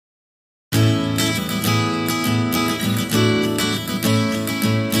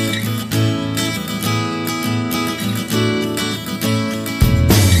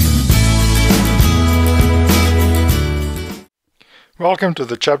Welcome to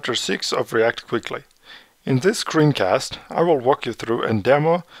the Chapter 6 of React Quickly. In this screencast, I will walk you through and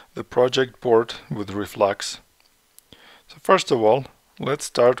demo the project board with Reflux. So first of all, let's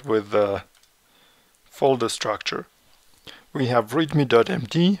start with the folder structure. We have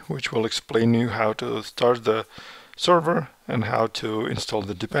readme.md, which will explain you how to start the server and how to install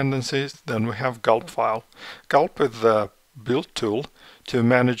the dependencies. Then we have gulp file. Gulp is the build tool to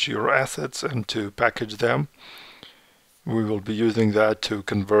manage your assets and to package them. We will be using that to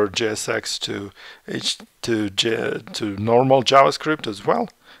convert JSX to normal JavaScript as well.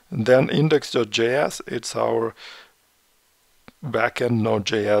 And then index.js, it's our backend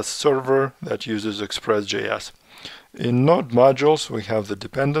Node.js server that uses Express.js. In Node modules, we have the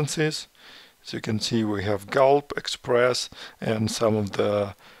dependencies. As you can see, we have gulp, Express, and some of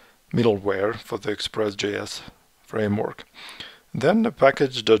the middleware for the Express.js framework. Then the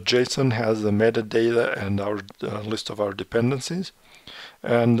package.json has the metadata and our list of our dependencies.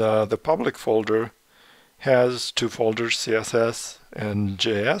 And the public folder has two folders, CSS and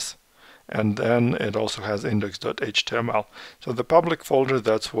JS. And then it also has index.html. So the public folder,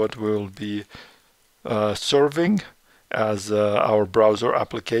 that's what we'll be serving as our browser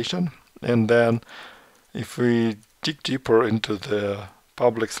application. And then if we dig deeper into the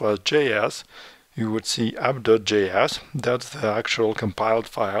public/JS, you would see app.js. That's the actual compiled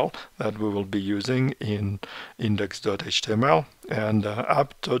file that we will be using in index.html, and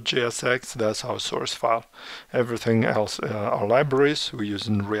app.jsx, that's our source file. Everything else are libraries. We use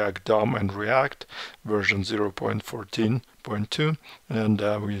in React DOM and React version 0.14.2, and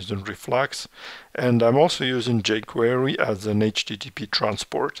we use in Reflux. And I'm also using jQuery as an HTTP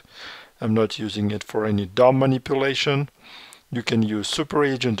transport. I'm not using it for any DOM manipulation. You can use super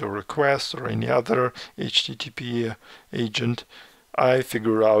agent or request or any other HTTP agent. I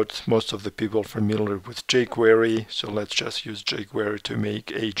figure out most of the people familiar with jQuery, so let's just use jQuery to make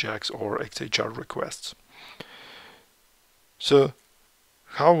AJAX or XHR requests. So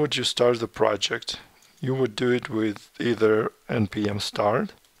how would you start the project? You would do it with either npm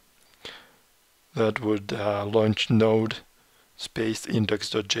start. That would launch node space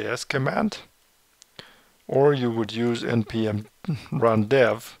index.js command. Or you would use npm run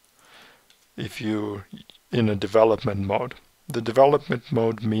dev if you're in a development mode. The development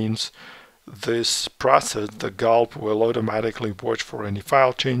mode means this process, the gulp, will automatically watch for any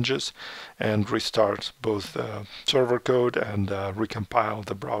file changes and restart both the server code and recompile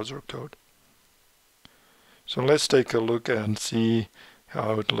the browser code. So let's take a look and see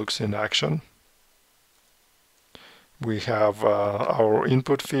how it looks in action. We have our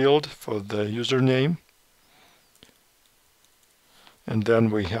input field for the username. And then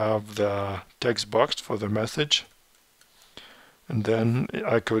we have the text box for the message. And then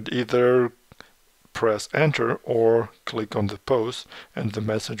I could either press enter or click on the post and the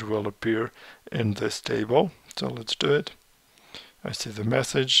message will appear in this table. So let's do it. I see the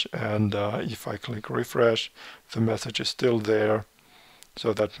message, and if I click refresh, the message is still there.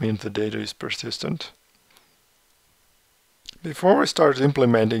 So that means the data is persistent. Before we start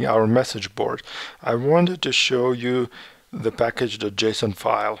implementing our message board, I wanted to show you the package.json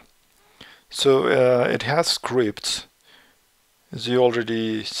file. So it has scripts. As you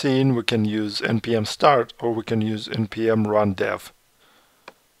already seen, we can use npm start or we can use npm run dev,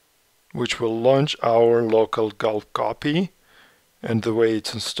 which will launch our local gulp copy. And the way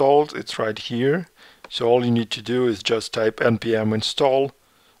it's installed, it's right here. So all you need to do is just type npm install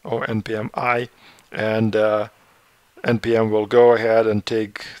or npm I, and npm will go ahead and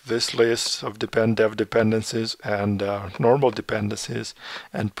take this list of dev dependencies and normal dependencies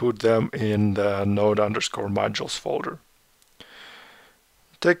and put them in the node_modules folder.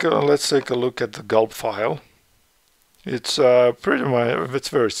 Let's take a look at the gulp file. It's it's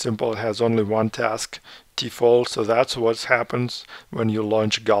very simple. It has only one task, default, so that's what happens when you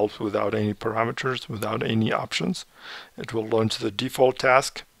launch gulp without any parameters, without any options. It will launch the default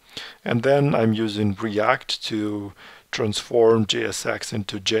task. And then I'm using React to transform JSX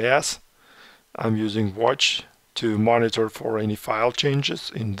into JS. I'm using watch to monitor for any file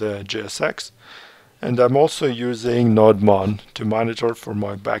changes in the JSX. And I'm also using nodemon to monitor for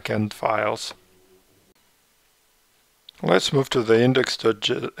my backend files. Let's move to the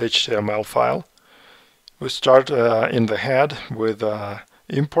index.html file. We start in the head with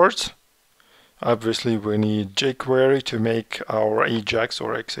imports. Obviously, we need jQuery to make our AJAX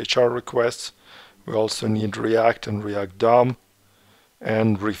or XHR requests. We also need React and React DOM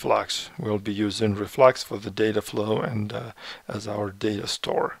and Reflux. We'll be using Reflux for the data flow and as our data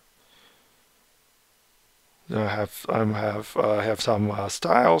store. I have some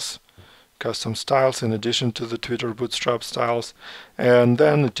styles custom styles in addition to the Twitter Bootstrap styles, and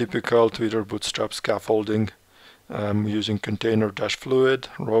then a typical Twitter Bootstrap scaffolding using container-fluid,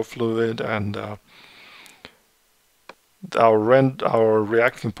 raw fluid, and our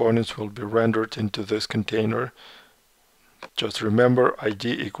React components will be rendered into this container. Just remember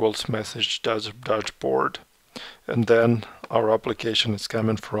ID equals message dashboard, and then our application is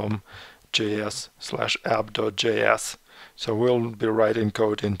coming from js/app.js. So we'll be writing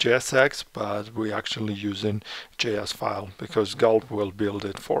code in JSX, but we're actually using JS file because Gulp will build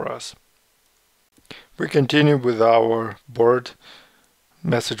it for us. We continue with our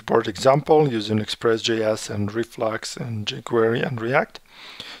message board example using Express.js and Reflux and jQuery and React.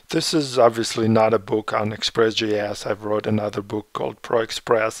 This is obviously not a book on Express.js. I've wrote another book called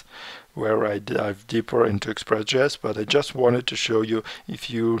ProExpress where I dive deeper into Express.js, but I just wanted to show you a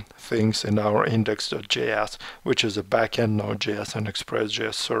few things in our index.js, which is a backend Node.js and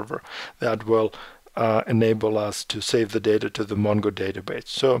Express.js server that will enable us to save the data to the Mongo database.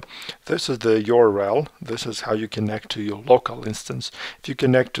 So this is the URL. This is how you connect to your local instance. If you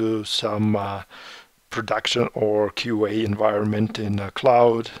connect to some production or QA environment in a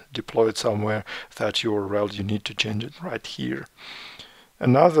cloud, deployed somewhere, that URL, you need to change it right here.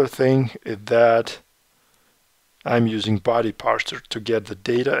 Another thing is that I'm using body parser to get the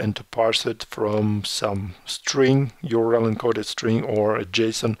data and to parse it from some string, URL encoded string, or a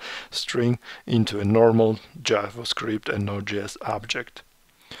JSON string into a normal JavaScript and Node.js object.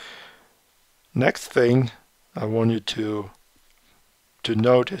 Next thing I want you to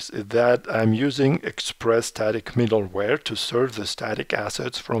notice is that I'm using Express static middleware to serve the static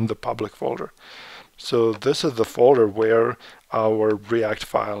assets from the public folder. So this is the folder where our React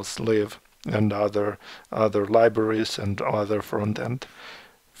files live, and other libraries and other front-end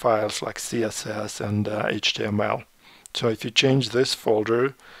files like CSS and HTML. So if you change this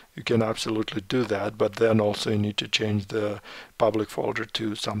folder, you can absolutely do that, but then also you need to change the public folder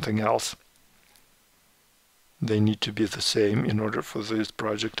to something else. They need to be the same in order for this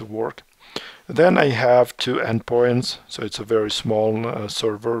project to work. Then I have two endpoints, so it's a very small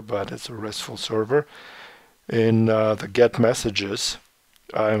server, but it's a RESTful server. In the get messages,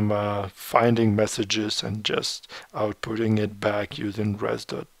 I'm finding messages and just outputting it back using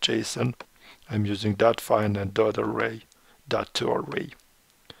res.json. I'm using .find and .array, .toArray.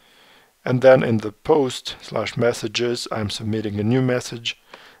 And then in the post/messages, I'm submitting a new message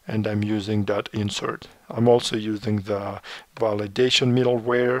and I'm using .insert. I'm also using the validation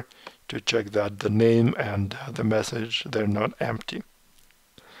middleware to check that the name and the message, they're not empty.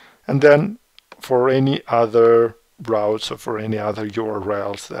 And then for any other routes or for any other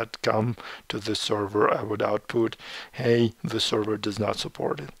URLs that come to the server, I would output, hey, the server does not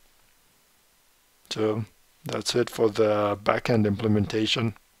support it. So that's it for the backend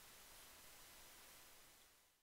implementation.